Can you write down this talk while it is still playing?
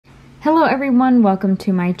Hello everyone, welcome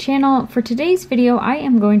to my channel. For today's video, I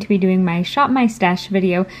am going to be doing my Shop My Stash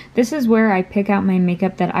video. This is where I pick out my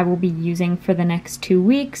makeup that I will be using for the next 2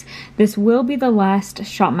 weeks. This will be the last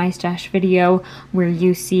Shop My Stash video where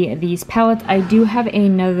you see these palettes. I do have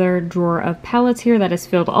another drawer of palettes here that is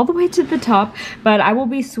filled all the way to the top, but I will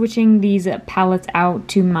be switching these palettes out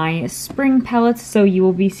to my spring palettes, so you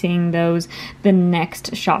will be seeing those the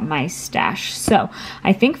next Shop My Stash. So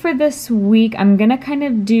I think for this week, I'm gonna kind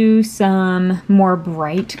of do some more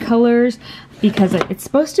bright colors because it's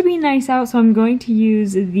supposed to be nice out, so I'm going to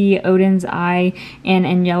use the Odin's Eye and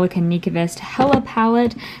Angelica Nyquist Hella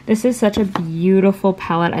palette. This is such a beautiful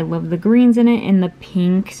palette. I love the greens in it and the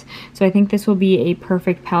pinks, so I think this will be a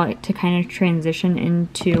perfect palette to kind of transition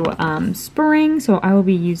into spring, so I will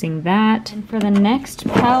be using that. And for the next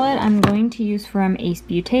palette, I'm going to use from Ace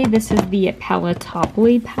Beauté. This is the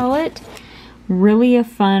Paletopoli palette. Really a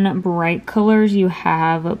fun bright colors. You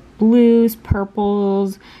have blues,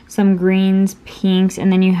 purples, some greens, pinks, and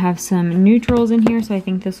then you have some neutrals in here, so I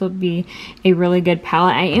think this will be a really good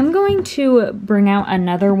palette. I am going to bring out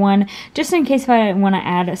another one just in case if I want to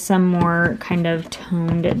add some more kind of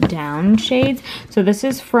toned down shades. So this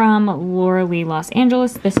is from Laura Lee Los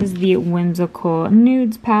Angeles. This is the Whimsical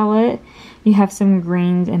Nudes palette. You have some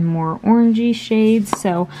greens and more orangey shades,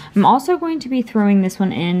 so I'm also going to be throwing this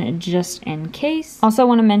one in just in case. Also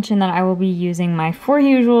want to mention that I will be using my 4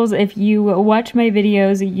 usuals. If you watch my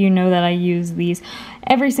videos, you know that I use these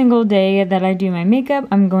every single day that I do my makeup.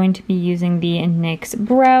 I'm going to be using the NYX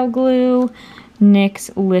Brow Glue,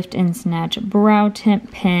 NYX Lift and Snatch Brow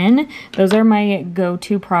Tint Pen. Those are my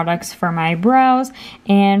go-to products for my brows.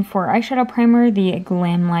 And for eyeshadow primer, the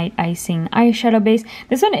Glamlite Icing Eyeshadow Base.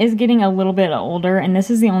 This one is getting a little bit older, and this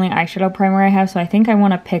is the only eyeshadow primer I have, so I think I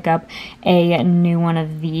want to pick up a new one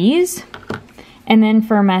of these. And then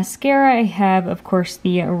for mascara, I have, of course,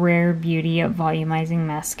 the Rare Beauty Volumizing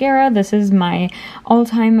Mascara. This is my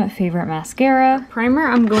all-time favorite mascara. Primer,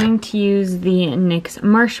 I'm going to use the NYX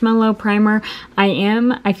Marshmallow Primer.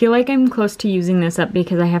 I feel like I'm close to using this up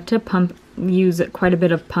because I have to use quite a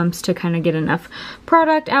bit of pumps to kind of get enough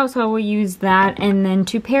product out, so I will use that. And then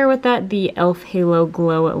to pair with that, the e.l.f. Halo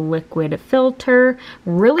Glow Liquid Filter.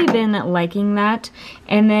 Really been liking that.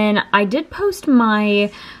 And then I did post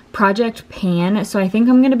my Project Pan, so I think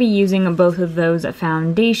I'm going to be using both of those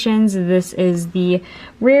foundations. This is the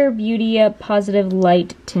Rare Beauty Positive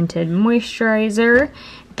Light Tinted Moisturizer,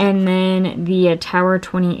 and then the Tower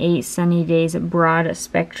 28 Sunny Days Broad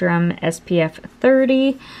Spectrum SPF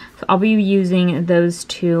 30. So I'll be using those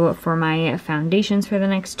two for my foundations for the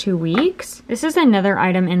next 2 weeks. This is another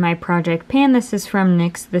item in my Project Pan. This is from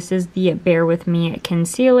NYX. This is the Bare With Me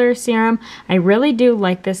Concealer Serum. I really do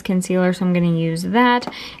like this concealer, so I'm going to use that.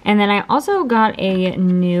 And then I also got a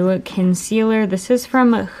new concealer. This is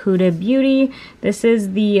from Huda Beauty. This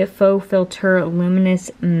is the Faux Filter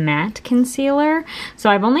Luminous Matte Concealer.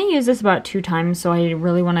 So I've only used this about 2 times, so I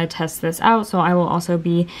really want to test this out. So I will also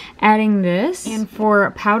be adding this. And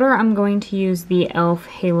for powder, I'm going to use the e.l.f.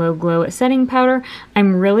 Halo Glow Setting Powder.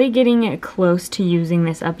 I'm really getting close to using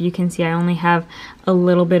this up. You can see I only have a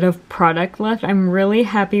little bit of product left. I'm really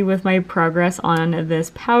happy with my progress on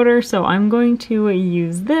this powder, so I'm going to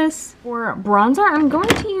use this. For bronzer, I'm going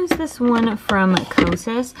to use this one from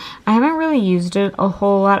Kosas. I haven't really used it a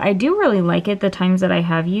whole lot. I do really like it the times that I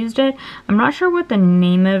have used it. I'm not sure what the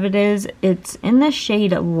name of it is. It's in the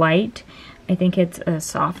shade Light. I think it's a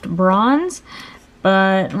soft bronze.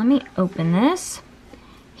 But let me open this.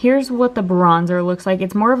 Here's what the bronzer looks like.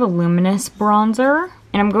 It's more of a luminous bronzer.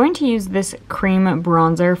 And I'm going to use this cream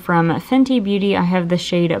bronzer from Fenty Beauty. I have the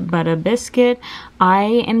shade Butter Biscuit. I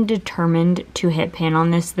am determined to hit pan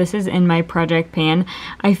on this. This is in my Project Pan.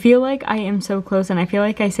 I feel like I am so close, and I feel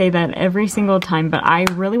like I say that every single time, but I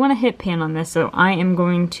really want to hit pan on this, so I am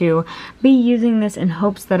going to be using this in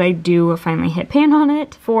hopes that I do finally hit pan on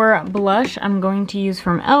it. For blush, I'm going to use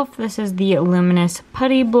from e.l.f. This is the Luminous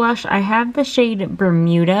Putty Blush. I have the shade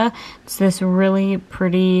Bermuda. It's this really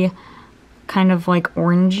pretty kind of like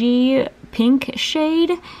orangey pink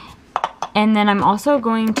shade. And then I'm also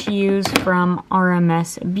going to use from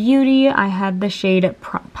RMS Beauty. I have the shade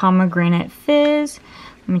Pomegranate Fizz.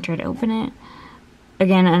 Let me try to open it.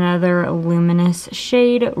 Again, another luminous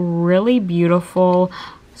shade, really beautiful.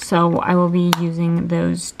 So I will be using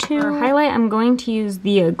those two. For highlight, I'm going to use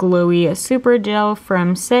the Glowy Super Gel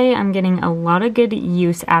from Saie. I'm getting a lot of good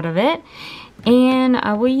use out of it. And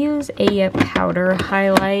I will use a powder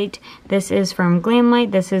highlight. This is from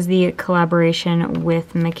Glamlite. This is the collaboration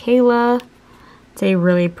with Michaela. It's a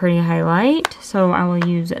really pretty highlight, so I will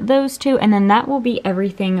use those two. And then that will be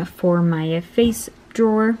everything for my face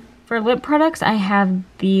drawer. For lip products, I have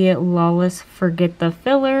the Lawless Forget the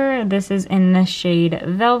Filler. This is in the shade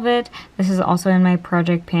Velvet. This is also in my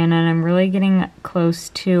project pan, and I'm really getting close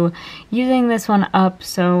to using this one up,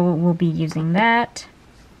 so we'll be using that.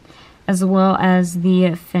 As well as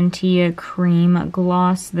the Fenty Cream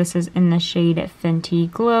Gloss. This is in the shade Fenty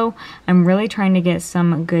Glow. I'm really trying to get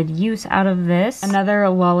some good use out of this. Another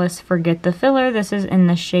Lawless Forget the Filler. This is in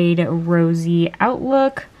the shade Rosy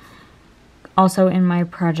Outlook. Also in my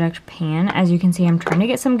project pan. As you can see, I'm trying to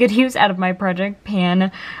get some good use out of my project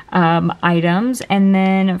pan items. And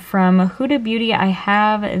then from Huda Beauty, I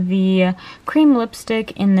have the cream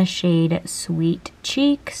lipstick in the shade Sweet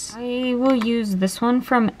Cheeks. I will use this one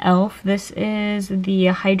from e.l.f. This is the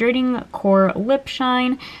Hydrating Core Lip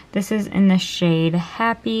Shine. This is in the shade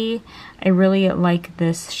Happy. I really like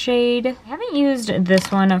this shade. I haven't used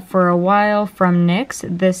this one for a while from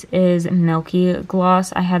NYX. This is Milky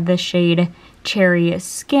Gloss. I have the shade Cherry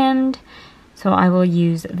Skimmed, so I will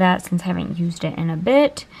use that since I haven't used it in a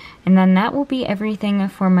bit. And then that will be everything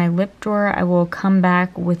for my lip drawer. I will come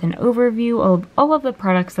back with an overview of all of the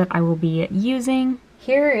products that I will be using.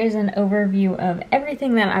 Here is an overview of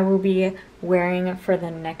everything that I will be wearing for the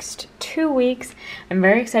next 2 weeks. I'm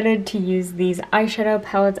very excited to use these eyeshadow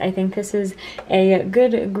palettes. I think this is a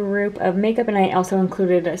good group of makeup, and I also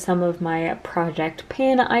included some of my project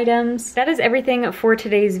pan items. That is everything for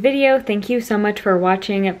today's video. Thank you so much for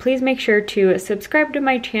watching. Please make sure to subscribe to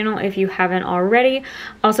my channel if you haven't already.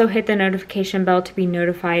 Also hit the notification bell to be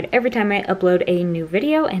notified every time I upload a new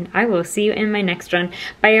video, and I will see you in my next one.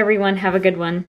 Bye everyone, have a good one.